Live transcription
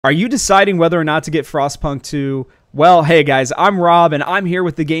Are you deciding whether or not to get Frostpunk 2? Well, hey guys, I'm Rob, and I'm here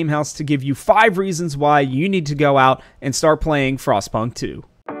with the Game House to give you 5 reasons why you need to go out and start playing Frostpunk 2.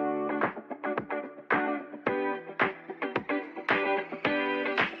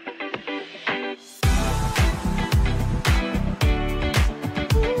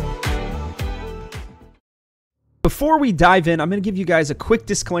 Before we dive in, I'm going to give you guys a quick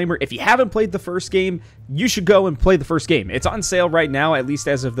disclaimer. If you haven't played the first game, you should go and play the first game. It's on sale right now, at least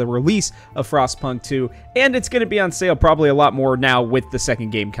as of the release of Frostpunk 2, and it's going to be on sale probably a lot more now with the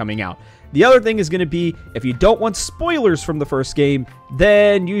second game coming out. The other thing is going to be, if you don't want spoilers from the first game,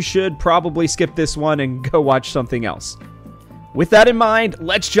 then you should probably skip this one and go watch something else. With that in mind,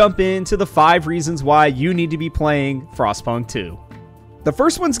 let's jump into the 5 reasons why you need to be playing Frostpunk 2. The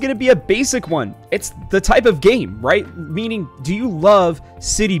first one's going to be a basic one. It's the type of game, right? Meaning, do you love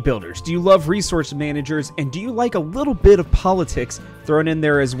city builders? Do you love resource managers? And do you like a little bit of politics thrown in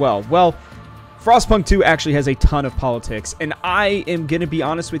there as well? Well, Frostpunk 2 actually has a ton of politics, and I am going to be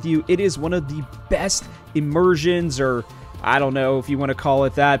honest with you, it is one of the best immersions, or I don't know if you want to call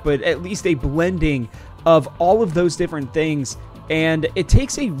it that, but at least a blending of all of those different things. And it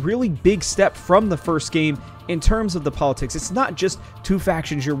takes a really big step from the first game in terms of the politics. It's not just 2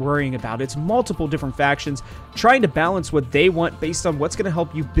 factions you're worrying about. It's multiple different factions trying to balance what they want based on what's going to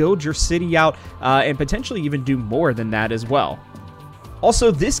help you build your city out and potentially even do more than that as well.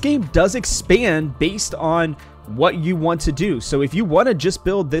 Also, this game does expand based on what you want to do. So if you want to just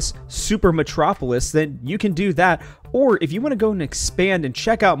build this super metropolis, then you can do that. Or if you want to go and expand and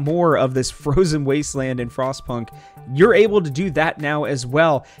check out more of this frozen wasteland in Frostpunk, you're able to do that now as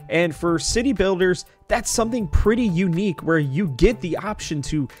well. And for city builders, that's something pretty unique where you get the option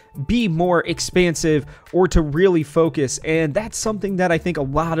to be more expansive or to really focus. And that's something that I think a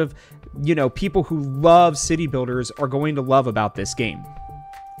lot of, people who love city builders are going to love about this game.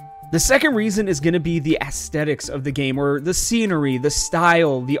 The second reason is going to be the aesthetics of the game, or the scenery, the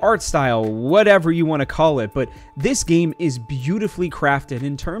style, the art style, whatever you want to call it. But this game is beautifully crafted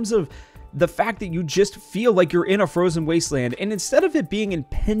in terms of the fact that you just feel like you're in a frozen wasteland. And instead of it being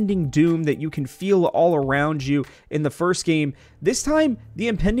impending doom that you can feel all around you in the first game, this time the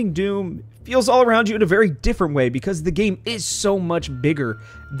impending doom feels all around you in a very different way because the game is so much bigger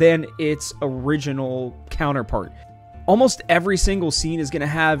than its original counterpart. Almost every single scene is going to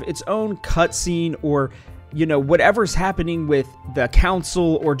have its own cutscene, or whatever's happening with the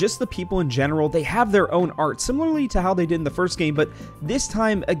council or just the people in general. They have their own art, similarly to how they did in the first game, but this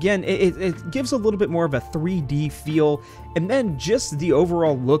time, again, it gives a little bit more of a 3D feel, and then just the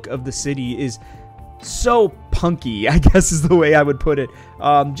overall look of the city is so punky, I guess is the way I would put it,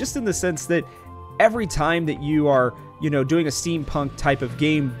 just in the sense that every time that you are, doing a steampunk type of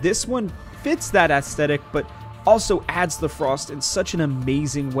game, this one fits that aesthetic, but also adds the frost in such an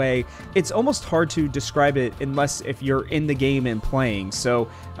amazing way. It's almost hard to describe it unless if you're in the game and playing. So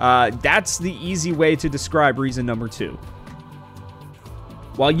that's the easy way to describe reason number 2.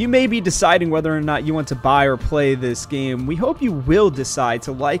 While you may be deciding whether or not you want to buy or play this game, we hope you will decide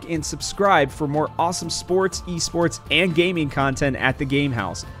to like and subscribe for more awesome sports, esports, and gaming content at the Game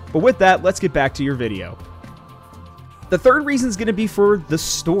House. But with that, let's get back to your video. The third reason is going to be for the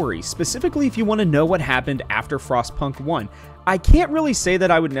story, specifically if you want to know what happened after Frostpunk 1. I can't really say that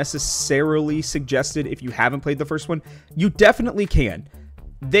I would necessarily suggest it if you haven't played the first one. You definitely can.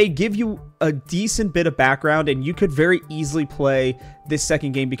 They give you a decent bit of background, and you could very easily play this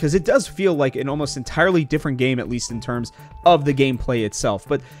second game because it does feel like an almost entirely different game, at least in terms of the gameplay itself.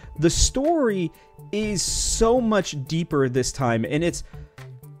 But the story is so much deeper this time, and it's,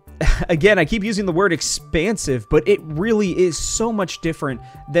 again, I keep using the word expansive, but it really is so much different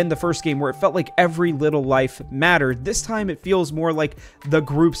than the first game where it felt like every little life mattered. This time it feels more like the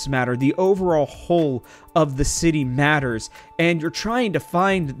groups matter, the overall whole of the city matters, and you're trying to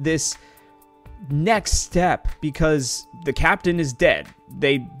find this next step because the captain is dead.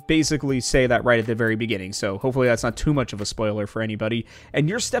 They basically say that right at the very beginning, so hopefully that's not too much of a spoiler for anybody. And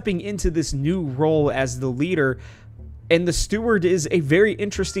you're stepping into this new role as the leader. And the steward is a very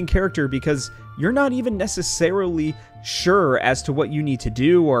interesting character because you're not even necessarily sure as to what you need to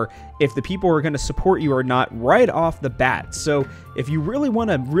do or if the people are going to support you or not right off the bat. So if you really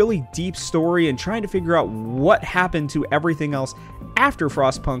want a really deep story and trying to figure out what happened to everything else after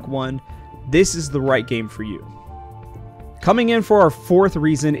Frostpunk 1, this is the right game for you. Coming in for our fourth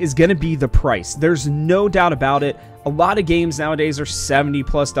reason is going to be the price. There's no doubt about it. A lot of games nowadays are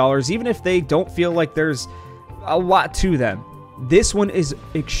 $70+, even if they don't feel like there's a lot to them. This one is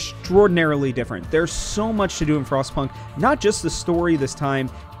extraordinarily different. There's so much to do in Frostpunk, not just the story this time,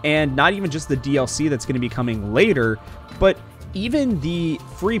 and not even just the DLC that's going to be coming later, but even the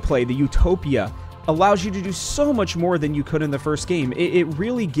free play, the Utopia, allows you to do so much more than you could in the first game. It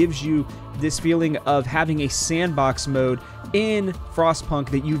really gives you this feeling of having a sandbox mode in Frostpunk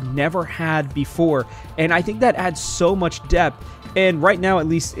that you've never had before, and I think that adds so much depth. And right now, at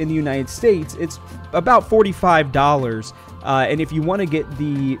least in the United States, it's about $45, and if you want to get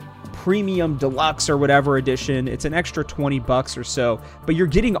the premium deluxe or whatever edition, it's an extra 20 bucks or so, but you're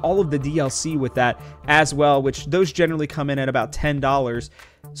getting all of the DLC with that as well, which those generally come in at about $10.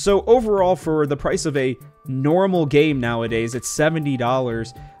 So overall, for the price of a normal game nowadays, it's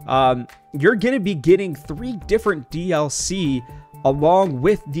 $70. You're going to be getting 3 different DLC along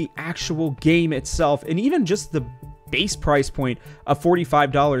with the actual game itself, and even just the base price point of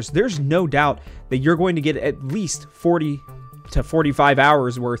 $45. There's no doubt that you're going to get at least 40 to 45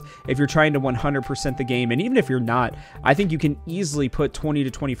 hours worth if you're trying to 100% the game. And even if you're not, I think you can easily put 20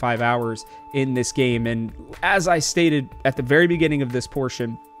 to 25 hours in this game. And as I stated at the very beginning of this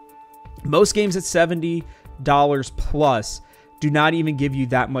portion, most games at $70 plus do not even give you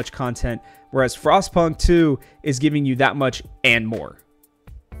that much content, whereas Frostpunk 2 is giving you that much and more.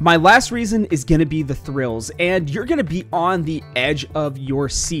 My last reason is going to be the thrills, and you're going to be on the edge of your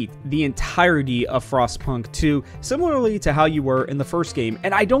seat the entirety of Frostpunk 2, similarly to how you were in the first game.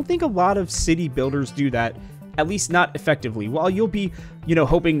 And I don't think a lot of city builders do that, at least not effectively. While you'll be,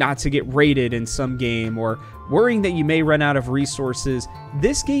 hoping not to get raided in some game or worrying that you may run out of resources,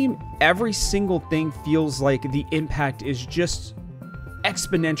 this game, every single thing feels like the impact is just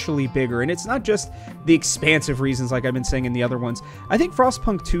exponentially bigger. And it's not just the expansive reasons like I've been saying in the other ones. I think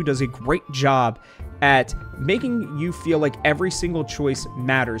Frostpunk 2 does a great job at making you feel like every single choice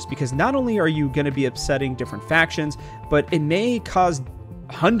matters, because not only are you going to be upsetting different factions, but it may cause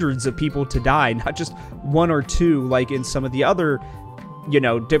hundreds of people to die, not just 1 or 2 like in some of the other,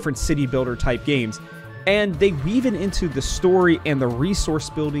 different city builder type games. And they weave it into the story and the resource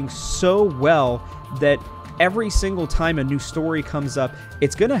building so well that every single time a new story comes up,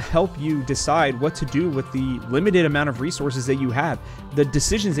 it's going to help you decide what to do with the limited amount of resources that you have, the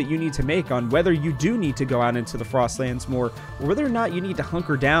decisions that you need to make on whether you do need to go out into the Frostlands more, or whether or not you need to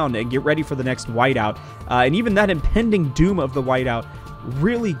hunker down and get ready for the next whiteout. And even that impending doom of the whiteout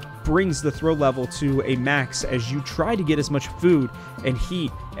really brings the thrill level to a max as you try to get as much food and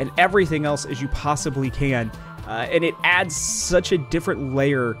heat and everything else as you possibly can. And it adds such a different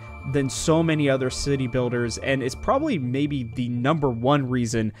layer than so many other city builders, and it's probably maybe the #1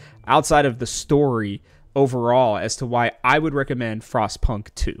 reason outside of the story overall as to why I would recommend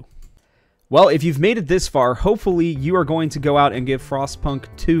Frostpunk 2. Well, if you've made it this far, hopefully you are going to go out and give Frostpunk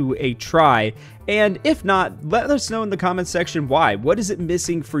 2 a try. And if not, let us know in the comments section why. What is it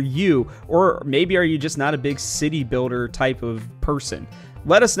missing for you? Or maybe are you just not a big city builder type of person?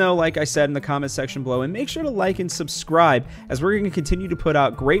 Let us know, like I said, in the comment section below, and make sure to like and subscribe, as we're going to continue to put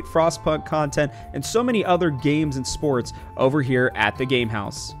out great Frostpunk content and so many other games and sports over here at the Game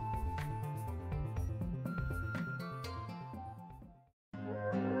House.